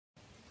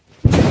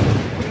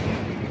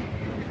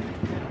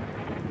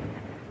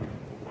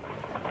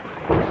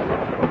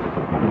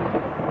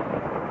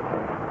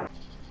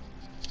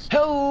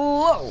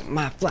Yo,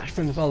 my Flash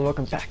friends, well,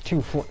 welcome back to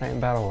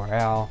Fortnite Battle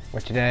Royale, where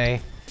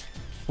today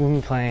we'll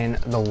be playing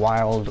the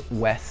Wild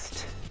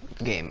West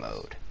game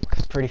mode.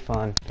 It's pretty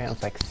fun. Apparently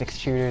it's like 6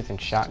 shooters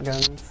and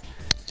shotguns,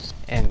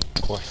 and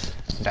of course,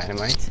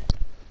 dynamite.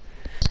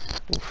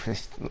 Oof,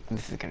 this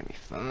is gonna be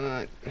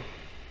fun.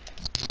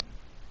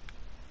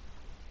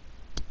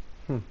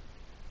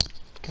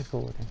 Okay,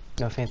 cool looking.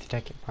 No fancy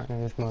tech yet, partner.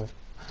 This mode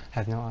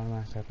has no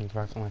automatic weapons,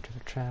 rocket launchers,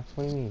 or traps.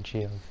 What do you mean,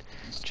 shields?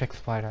 Check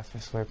supply dots for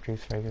slurp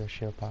juice, regular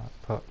shield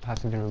pots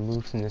have been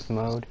removed from this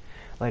mode.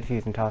 Light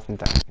fuse and toss them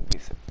down can be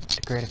used.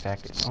 To great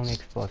effect, it's only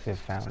explosive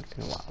found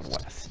in Wild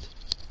West.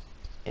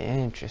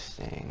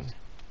 Interesting.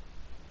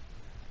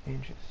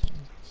 Interesting.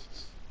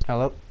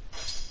 Hello?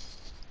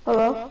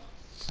 Hello?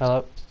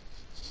 Hello?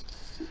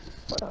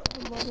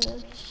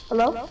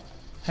 Hello?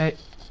 Hey.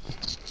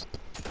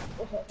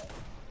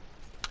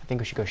 I think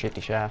we should go shit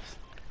the shafts.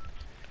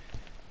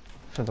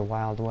 For the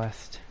Wild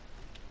West.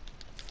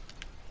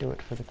 Do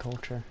it for the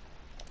culture.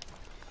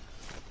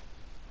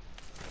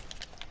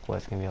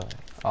 What's gonna be like?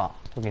 Oh,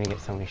 we're gonna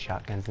get so many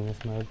shotguns in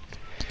this mode.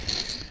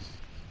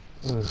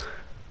 Ooh.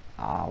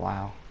 Oh,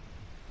 wow.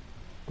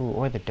 Ooh,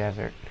 or the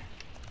desert.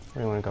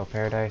 Where do you wanna go,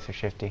 Paradise or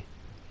Shifty?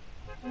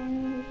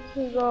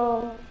 We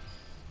go,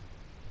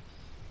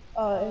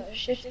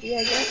 Shifty,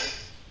 I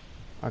guess.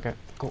 Okay,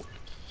 cool.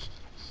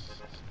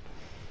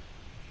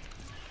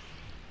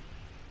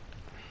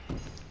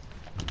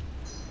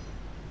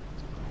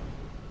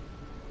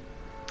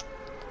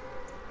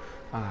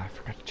 Ah, I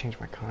forgot to change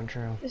my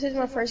control. This is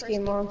my first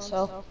game on,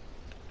 so.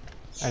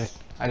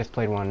 I just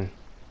played one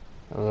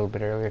a little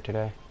bit earlier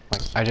today.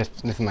 Like, this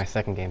is my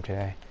second game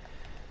today.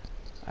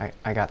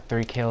 I got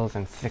 3 kills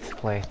and 6th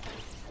place.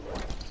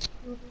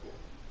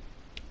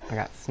 I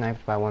got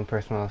sniped by one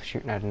person while I was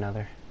shooting at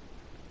another.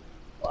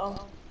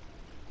 Wow.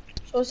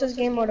 So what's this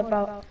game mode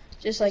about?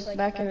 Just like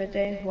back in the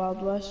day,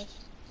 Wild West?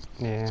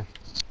 Yeah.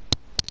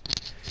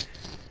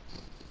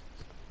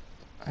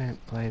 I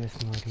didn't play this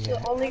mode yet.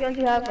 The only guns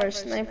you have are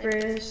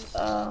snipers,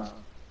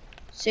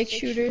 6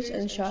 shooters,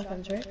 and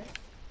shotguns, right?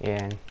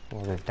 Yeah, and,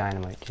 well, there's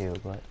dynamite too,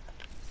 but...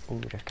 Ooh,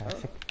 just got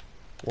 6...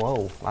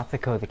 Whoa, lots of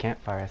cozy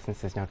campfire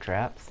since there's no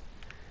traps.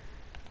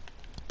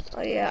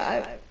 Oh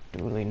yeah,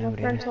 Duly my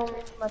noted. friend told me,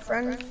 my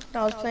friend that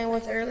I was playing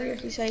with earlier,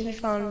 he said he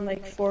found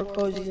like 4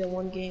 cozies in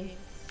one game.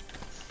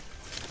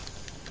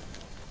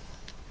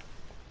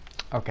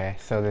 Okay,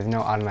 so there's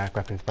no automatic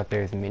weapons, but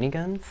there's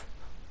miniguns?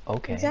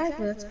 Okay.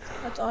 Exactly,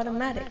 that's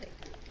automatic.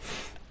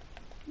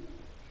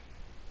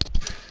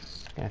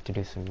 Gonna have to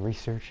do some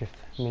research if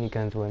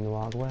miniguns were in the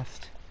Wild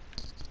West.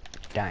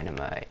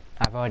 Dynamite.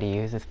 I've already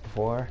used this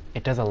before.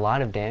 It does a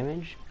lot of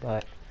damage,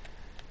 but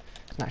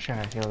not sure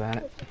how I feel about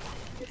it.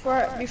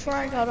 Before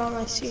I got on,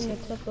 I seen a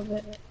clip of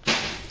it.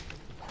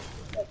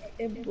 Like,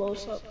 it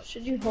blows up.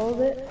 Should you hold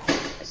it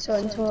so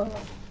until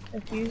the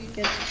fuse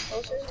gets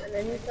closer and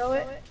then you throw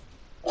it?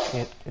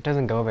 It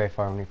doesn't go very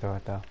far when you throw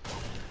it though.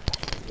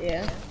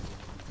 Yeah.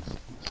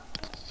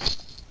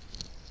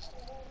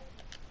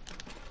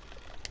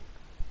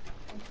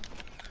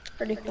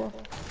 Pretty cool.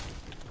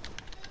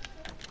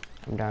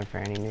 I'm down for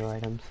any new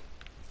items.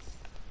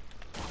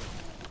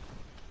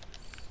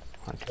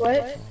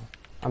 What?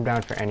 I'm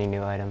down for any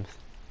new items.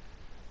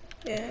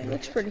 Yeah, it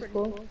looks pretty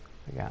cool.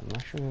 We got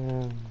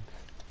mushrooms.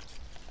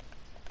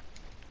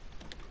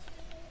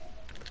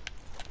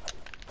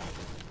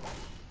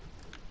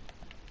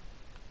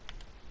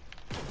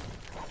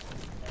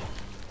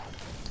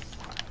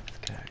 Let's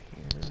get out of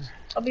here.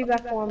 I'll be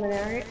back for a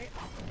minute, alright?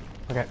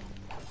 Okay.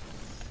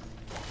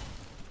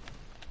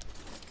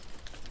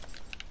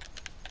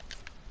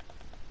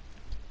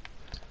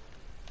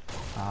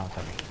 Oh, it's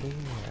over here.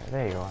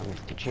 There you are,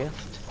 Mr.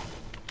 Chest.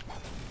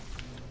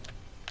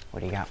 What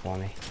do you got for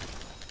me?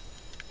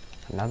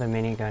 Another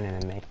minigun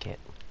and a med kit.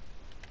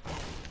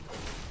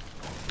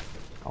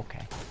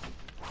 Okay.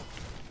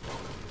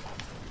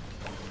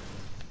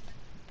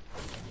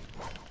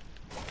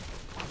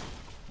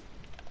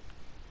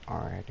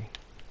 Alrighty.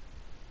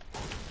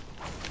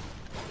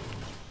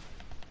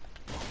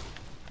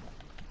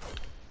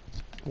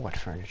 What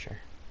furniture?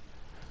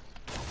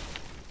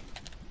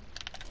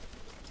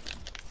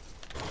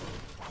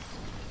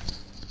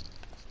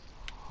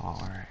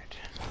 Alright.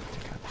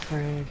 Take out the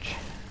fridge.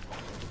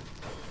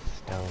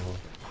 Stove.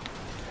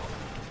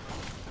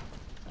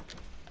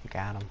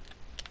 Got them.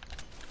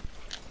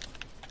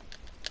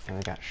 And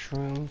we got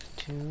shrooms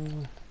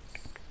too.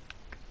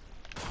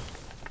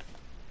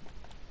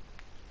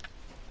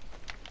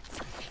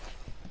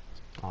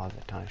 Oh,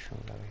 there's a ton of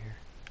shrooms over here.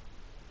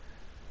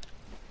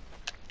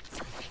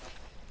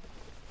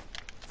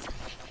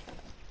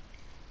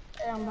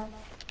 Yeah, I'm back.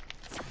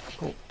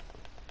 Cool.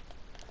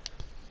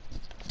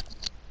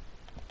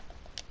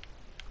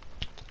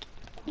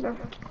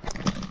 Perfect.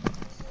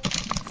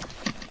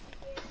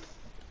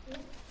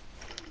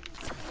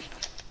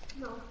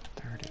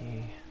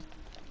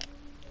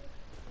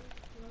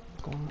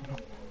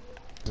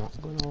 Not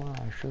gonna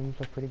lie, shrooms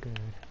are pretty good.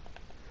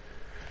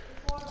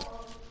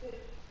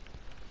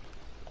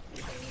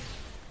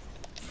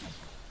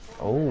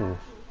 Oh.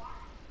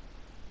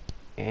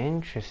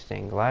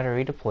 Interesting. Glad to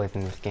redeploy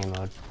in this game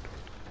mode.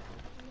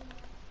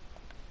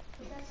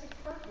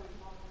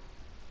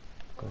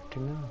 Good to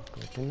know.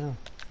 Good to know.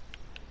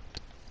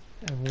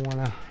 Ever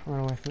wanna run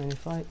away from any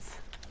fights?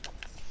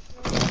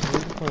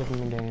 Redeploy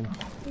in the game.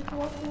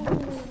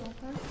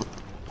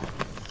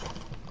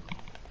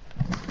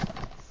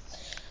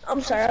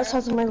 I'm sorry, I was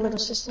talking to my little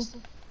sister.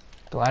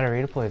 Glad to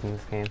redeploy in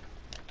this game.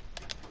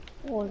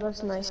 Oh,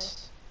 that's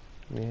nice.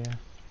 Yeah.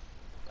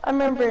 I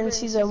remember in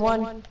season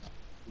 1,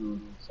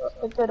 so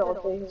the good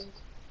old days.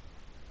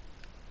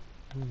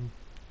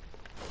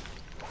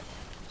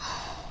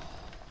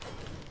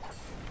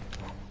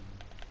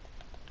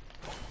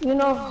 You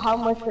know how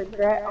much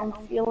regret I'm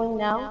feeling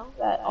now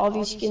that all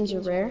these skins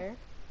are rare?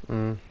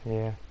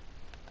 Yeah.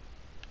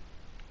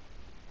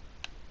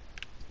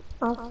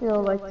 I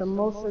feel like the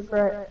most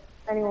regret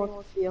anyone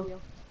can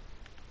feel.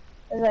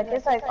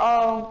 It's like,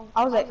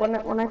 I was like,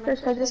 when I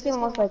first heard this game,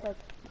 I was like,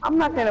 I'm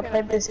not gonna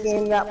play this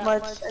game that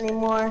much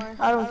anymore.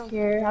 I don't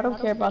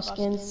care about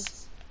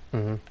skins.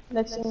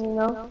 Next thing you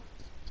know,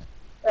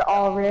 they're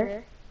all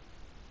rare.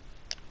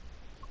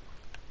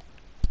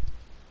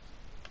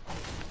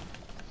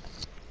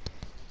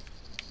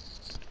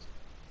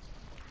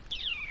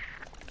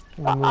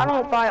 I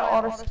don't buy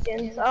all the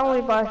skins. I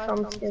only buy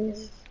some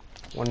skins.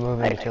 One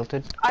move into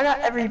tilted. I got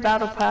every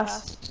battle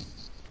pass.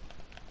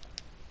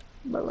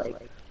 But like,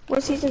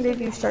 what season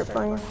did you start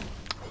playing?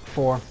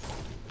 4.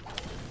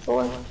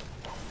 4.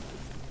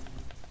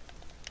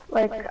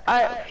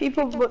 Like,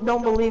 people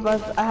don't believe I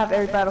have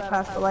every battle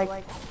pass, but like,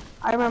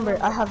 I remember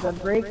I have the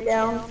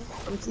breakdown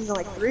from season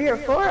like 3 or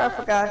 4. I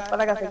forgot, but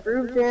I got the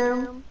groove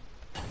jam.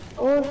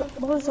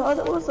 What was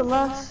the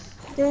last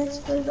dance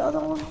for the other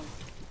one?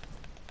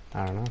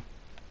 I don't know.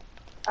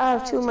 I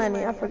have too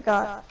many. I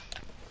forgot.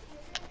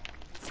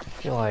 I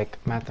feel like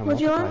Matt the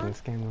What'd you multiplied learn? in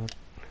this game mode.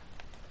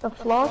 The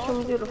flaws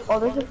from beautiful. Oh,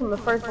 this is from the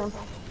first one.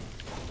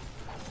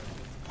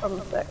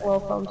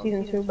 From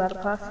season 2 battle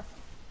pass.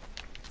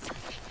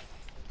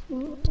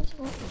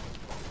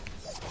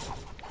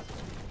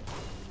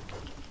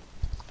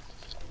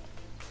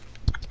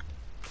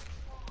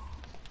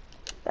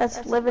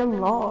 That's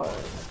living large.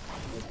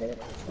 Yeah,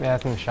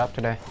 that's in the shop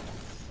today.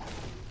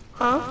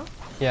 Huh?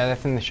 Yeah,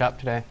 that's in the shop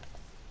today.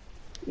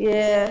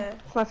 Yeah,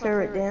 it's my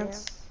favorite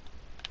dance.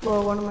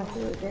 Well, one of my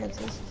favorite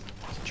dances.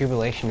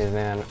 Jubilation is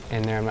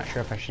in there. I'm not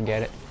sure if I should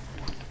get it.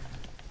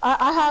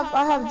 I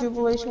have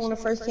Jubilation when it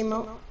first came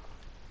out.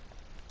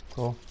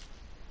 Cool.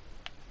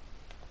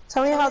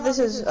 Tell me how this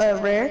is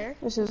rare.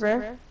 This is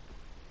rare.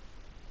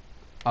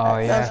 Oh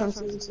yeah. That's from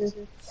season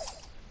 2.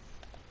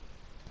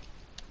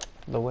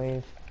 The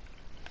wave.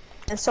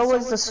 And so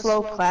was the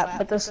slow clap,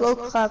 but the slow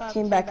clap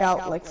came back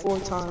out like 4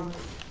 times.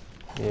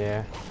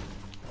 Yeah.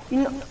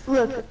 You know,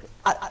 look,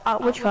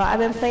 which one? I've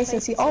been playing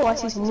since oh, I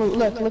see some loot.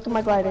 Look at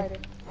my glider.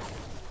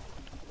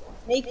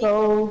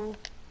 Mako.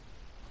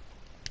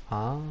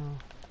 Oh.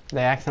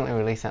 They accidentally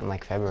released that in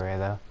like February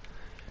though.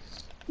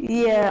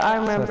 Yeah, I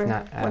remember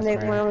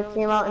when it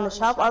came out in the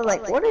shop. I was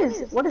like, what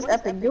is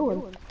Epic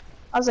doing?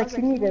 I was like,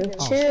 you need to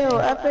chill,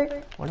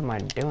 Epic. What am I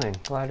doing?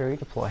 Glad to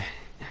redeploy.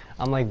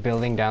 I'm like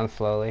building down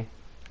slowly.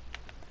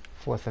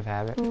 Force of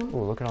habit.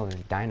 Ooh, look at all this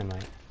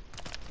dynamite.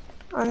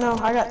 I know,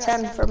 I got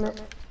 10 from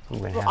it.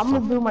 I'm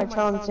gonna do my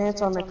challenge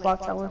dance on the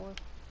clock tower.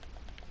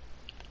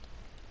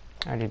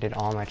 I already did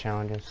all my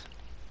challenges.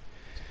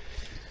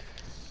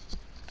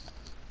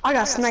 I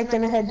got sniped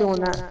in the head doing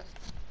that.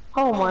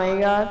 Oh my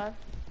god.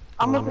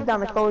 I'm gonna put down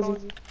the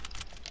cozy.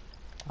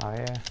 Oh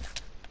yeah.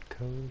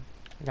 Cool.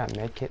 I got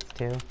med kits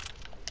too.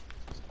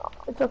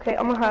 It's okay,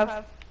 I'm gonna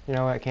have. You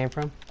know where it came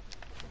from?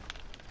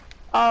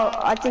 Oh,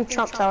 I think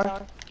Trump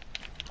Tower.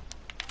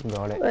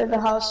 Got it. Or the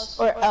house,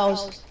 or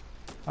L's.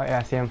 Oh yeah,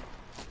 I see him.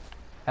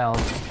 L.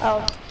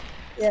 Oh,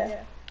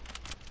 yeah.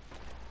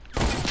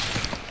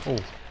 Oh,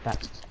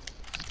 that.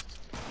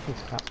 Ooh,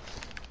 that was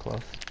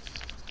close.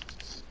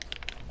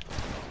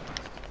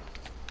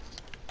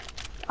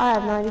 I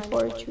have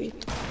 94 HP.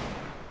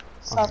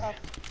 Stop. Okay.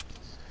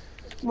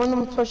 One of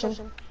them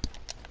pushing.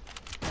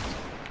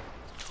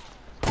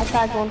 I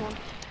tagged one.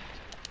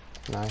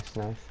 Nice,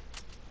 nice.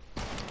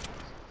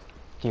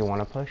 Do you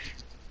want to push?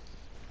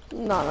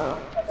 No.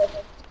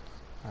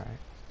 Alright.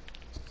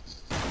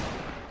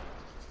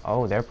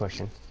 Oh, they're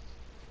pushing.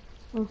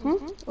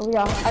 Oh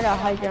yeah, I got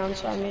high ground,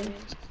 so I mean.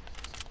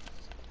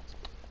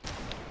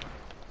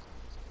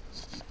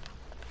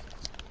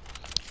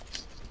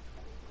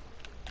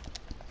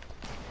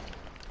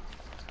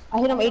 I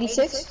hit him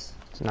 86.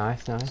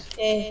 Nice, nice.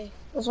 Yeah,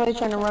 that's why he's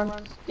trying to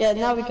run. Yeah,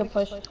 now we can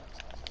push. I'm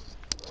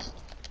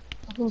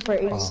him for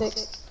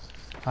 86.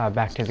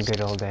 Back to the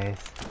good old days.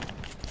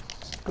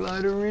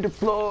 Glider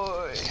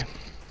redeploy.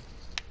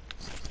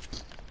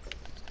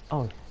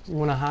 Oh, you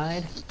wanna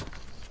hide?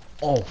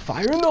 Oh,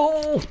 fire in the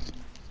hole!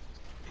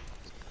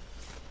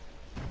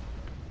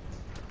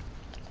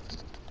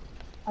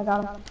 I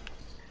got him.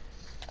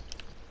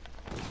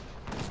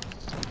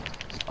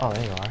 Oh,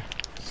 there you are.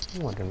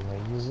 I'm wondering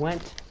where you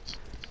went.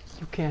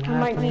 You can't You hide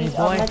might from me, need a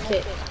boy. med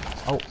kit.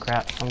 Oh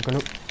crap! I'm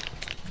gonna.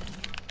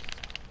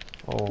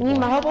 Oh You need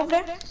my boy. help over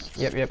there?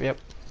 Yep.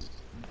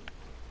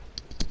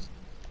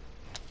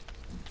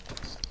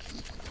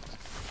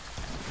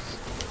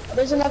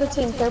 There's another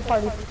team, third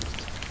party.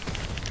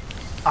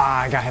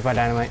 Ah, I got hit by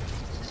dynamite.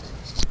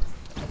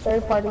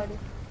 Third party.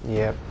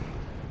 Yep.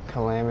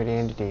 Calamity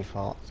into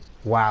default.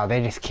 Wow,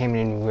 they just came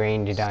in and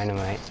rained a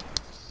dynamite.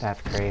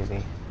 That's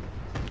crazy.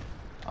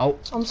 Oh,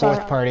 I'm sorry.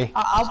 fourth party.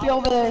 I'll be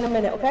over there in a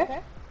minute,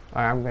 okay?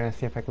 Alright, I'm gonna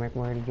see if I can make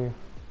more to do.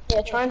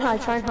 Yeah, try and hide.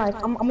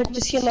 I'm gonna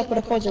just heal up with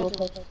a cordial real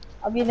quick.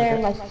 I'll be there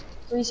in like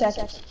 3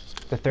 seconds.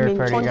 The I third mean,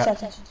 party 20 got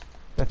seconds.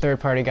 the third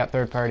party got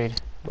third partied,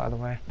 by the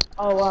way.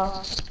 Oh,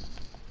 wow.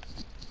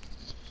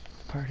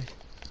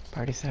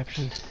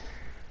 Partyception.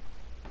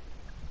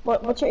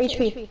 What's your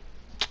HP?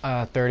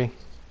 30.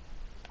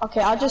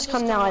 Okay, I'll just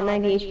come now at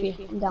 90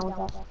 HP. I'm down with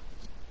that.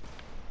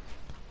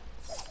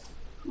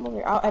 Come over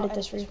here, I'll edit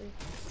this for you.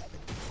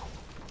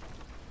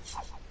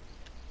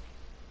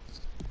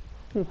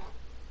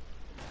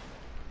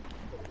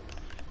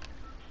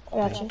 I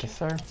got you. Thank you,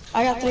 sir.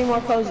 I got 3 more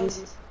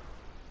cozies.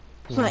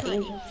 My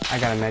angel. I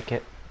got a med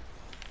kit.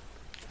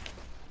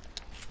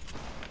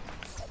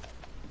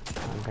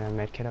 I'm gonna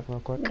med kit up real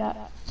quick. Got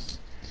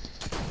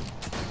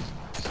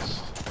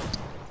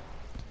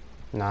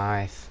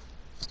Nice.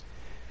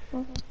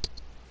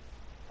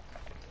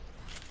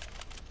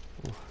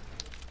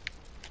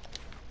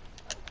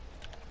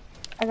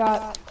 I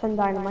got 10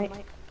 dynamite.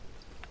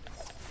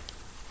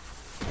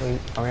 Wait,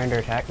 are we under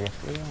attack? Yes,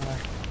 we are.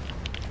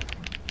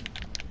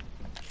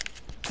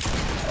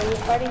 Are you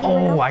fighting me right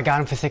Oh, now? I got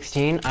him for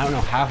 16. I don't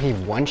know how he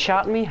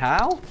one-shot me.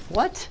 How?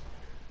 What?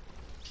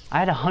 I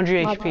had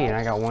 100 My HP bad. and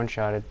I got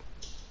one-shotted.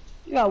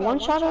 You got one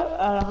shot at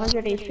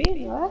 100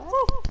 HP? No, that's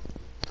it.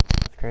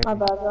 That's crazy. My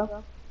bad,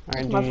 bro.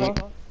 Alright, My GG.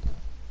 fault.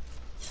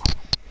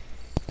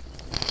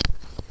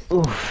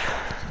 Oof.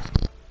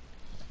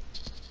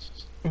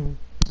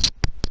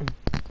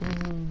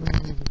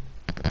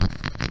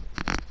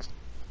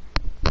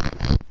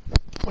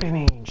 What do you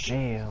mean,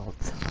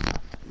 shields?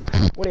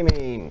 What do you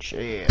mean,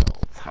 shields?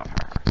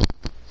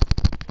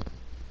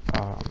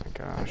 Oh my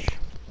gosh.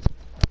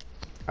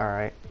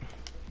 Alright.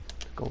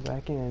 Go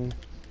back in.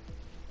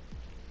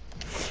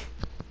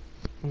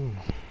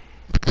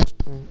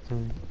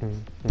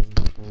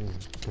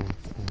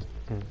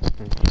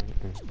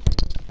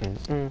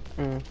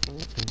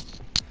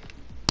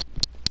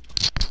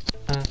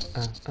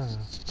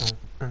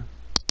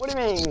 What do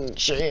you mean,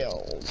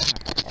 shields?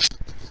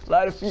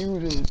 Light a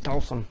fuse and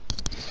toss them.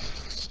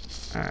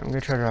 Alright, I'm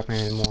gonna try dropping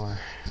in a more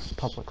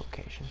public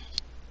location.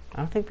 I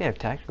don't think they have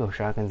tactical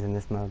shotguns in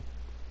this mode.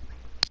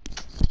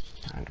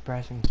 Kinda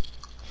depressing.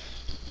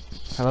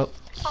 Hello?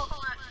 Oh,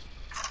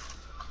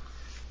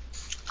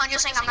 I'm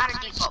just saying I'm not a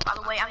default, by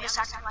the way. I'm just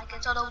acting like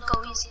it, so it'll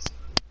go easy.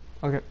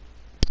 Okay.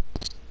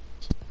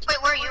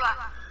 Wait, where are you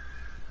at?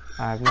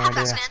 I have no I have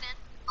that idea. skin.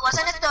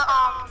 Wasn't it the,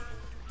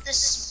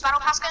 this battle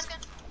pass skin?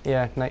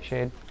 Yeah,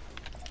 Nightshade.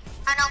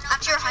 I know, I'm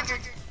tier 100.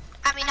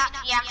 I mean, not,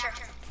 yeah, I'm tier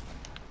 100.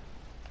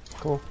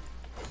 Cool.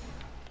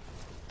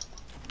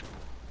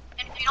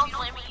 And if you don't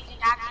believe me, you can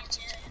add me to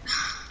it.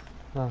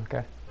 Oh,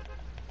 okay.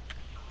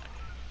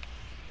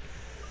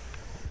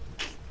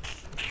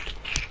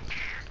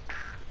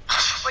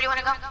 Where do you want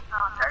to go?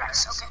 Oh,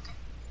 Paradise, okay.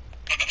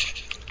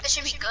 This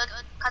should be good,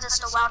 because it's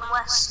the Wild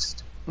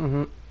West.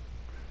 Mm-hmm.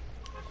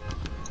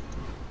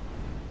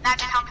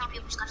 Imagine how many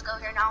people's gonna go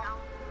here now.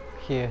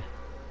 Here.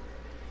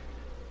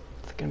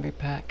 It's gonna be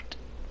packed.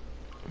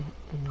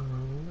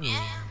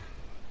 Yeah.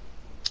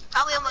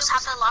 Probably almost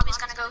half the lobby's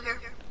gonna go here.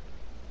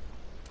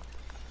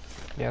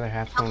 The other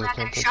half's Hopefully going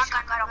to I get a tickets.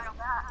 shotgun right off the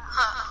bat.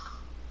 Huh.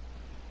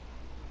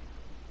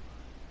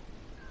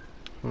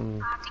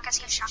 I think I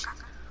see a shotgun.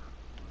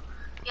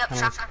 Yep,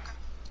 Kinda shotgun.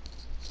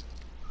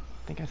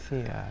 I think I see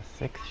a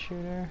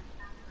 6-shooter.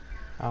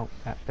 Oh,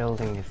 that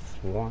building is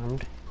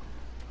swarmed.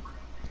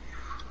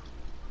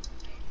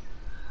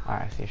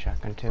 Alright, I see a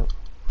shotgun too.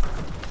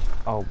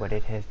 Oh, but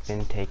it has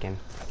been taken.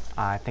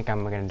 I think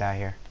I'm gonna die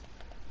here.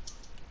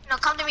 No,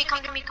 come to me,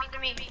 come to me, come to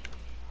me.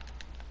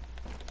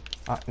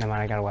 Oh, never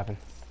mind, I got a weapon.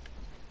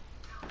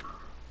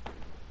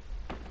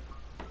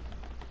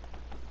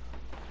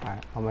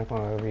 Alright, I'll make my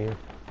way over here.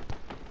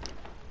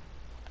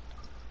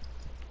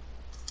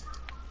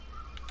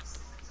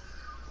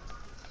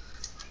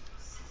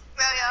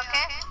 Bro, you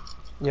okay?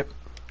 Yep.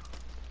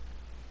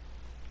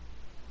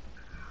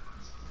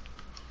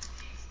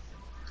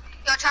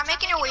 Yo, try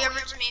making your way over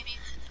to me.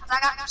 Cause I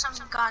got some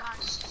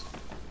guns.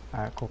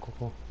 Alright,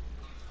 cool.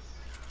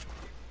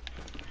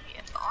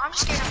 Yeah, oh, I'm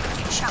scared I'm gonna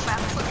get shot by a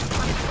weapon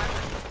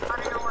out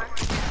of nowhere.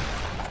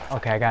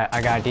 Okay,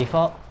 I got a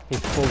default. He's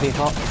full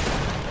default.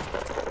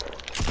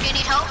 Do you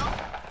need help?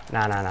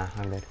 Nah,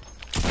 I'm good.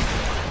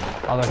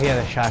 Although he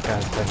has a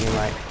shotgun, so he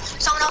might.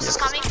 Someone else is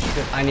coming.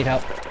 Yep, I need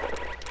help.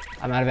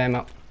 I'm out of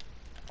ammo.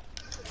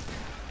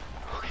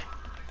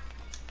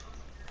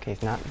 Okay,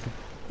 he's not the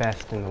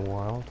best in the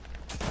world,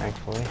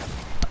 thankfully.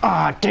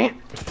 Ah, dang it!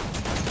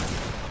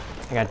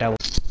 I got double.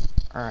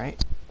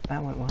 Alright,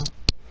 that went well.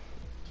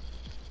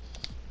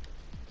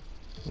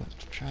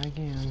 Let's try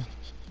again.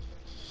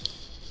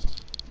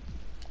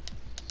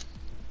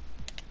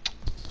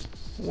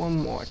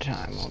 One more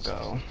time we'll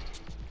go.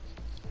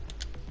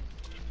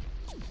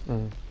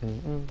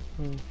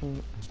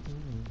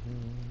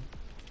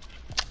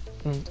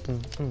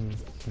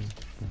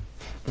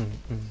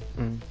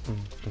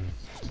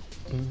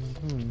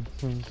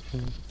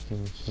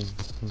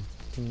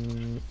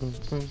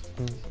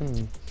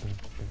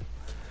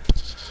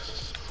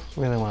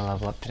 Really want to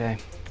level up today.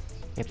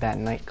 Get that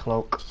night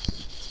cloak.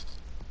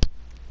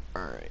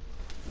 Alright.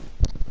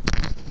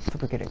 So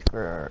we get a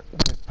good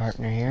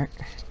partner here.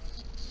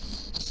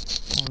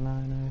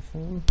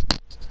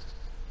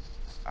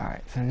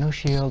 Alright, so no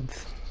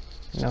shields,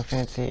 no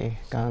fancy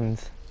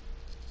guns,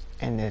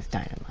 and there's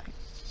dynamite.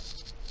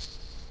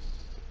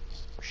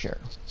 Sure.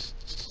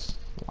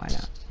 Why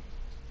not?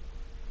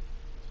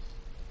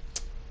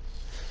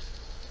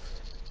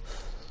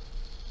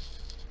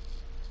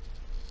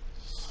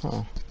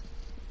 Huh.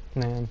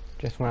 Man,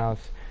 just when I was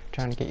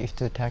trying to get used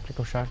to the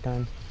tactical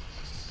shotgun,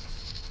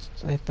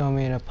 they throw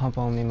me in a pump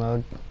only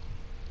mode.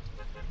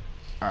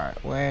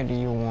 Alright, where do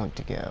you want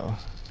to go?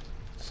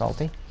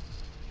 Salty?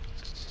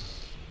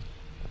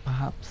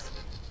 Perhaps.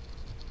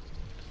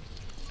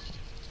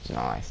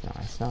 Nice,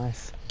 nice,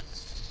 nice.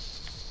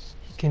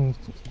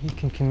 He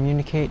can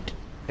communicate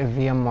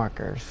via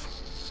markers.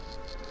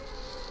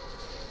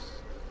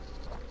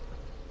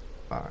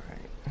 Alright.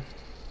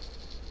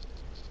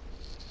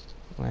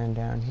 Land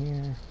down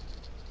here.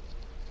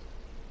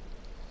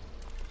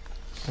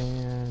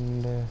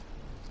 And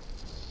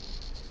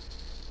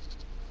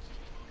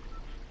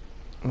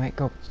might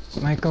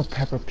go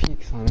Pepper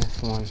Peaks on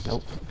this one.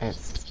 Nope,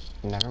 it's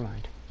never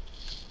mind.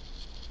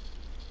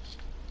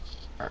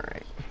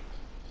 Alright.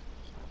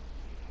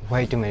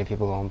 Way too many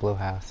people go on Blue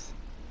House.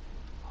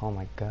 Oh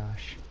my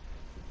gosh.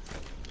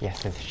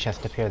 Yes, there's a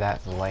chest up here.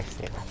 That's a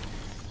lifesaver.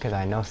 Because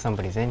I know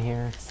somebody's in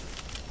here.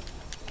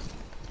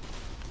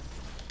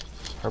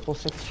 Purple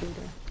 6-shooter?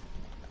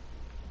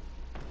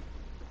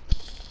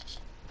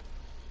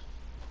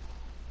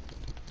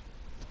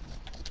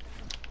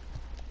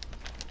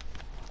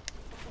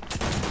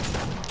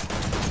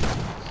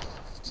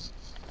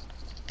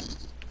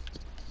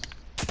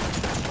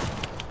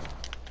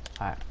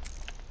 Alright.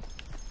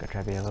 Gotta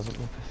try to be a little bit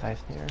more precise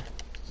here.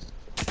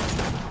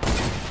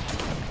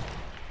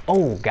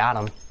 Oh, got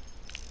him.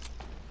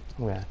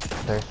 I'm gonna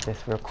thirst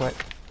this real quick.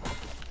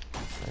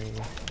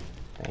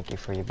 Thank you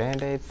for your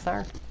band-aids,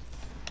 sir.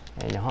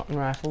 And your hunting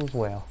rifle as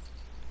well.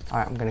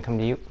 Alright, I'm gonna come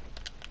to you.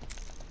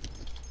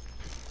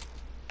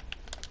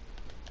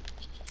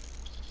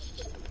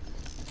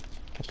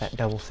 Get that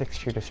double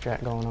 6-shooter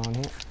strat going on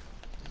here.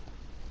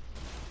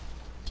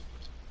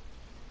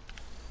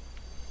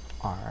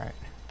 Alright.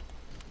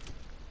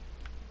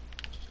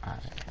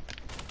 Alright.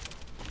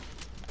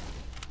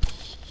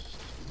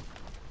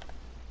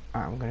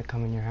 Alright, I'm gonna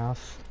come in your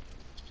house.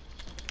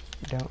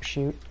 Don't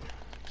shoot.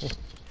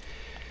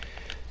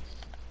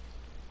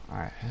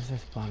 Alright, has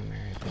this bottom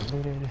area been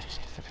looted? Yes,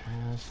 it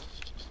has.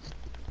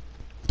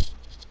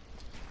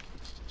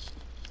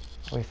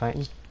 Are we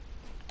fighting?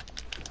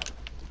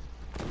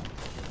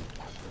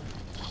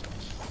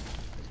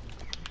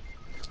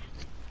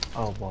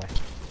 Oh boy.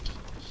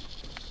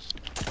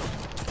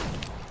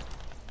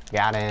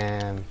 Got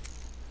him.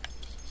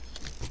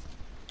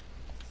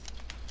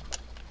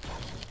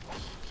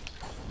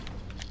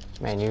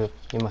 Man, you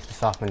must have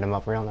softened him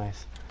up real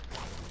nice.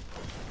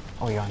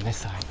 Oh, you're on this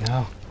side.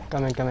 No.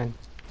 Come in, come in.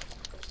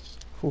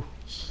 Whew.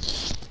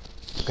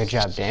 Good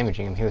job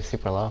damaging him. He was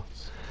super low.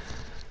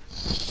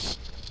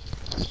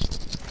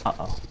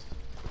 Uh-oh.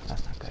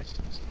 That's not good.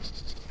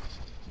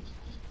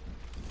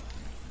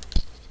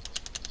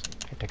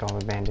 Here, take all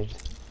the bandages.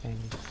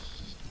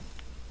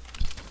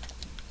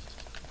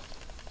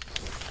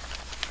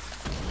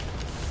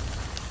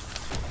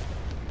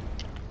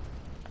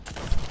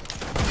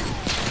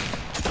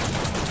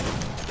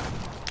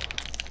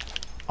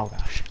 Oh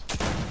gosh.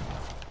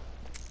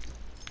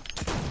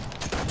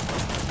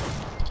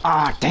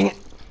 Ah, dang it!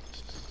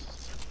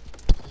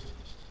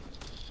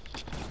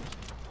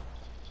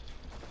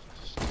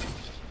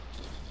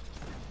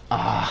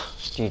 Ah,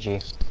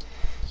 GG.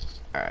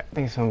 Alright, I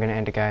think that's how I'm gonna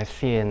end it, guys.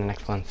 See you in the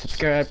next one.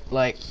 Subscribe,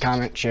 like,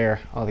 comment, share,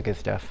 all the good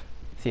stuff.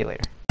 See you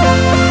later.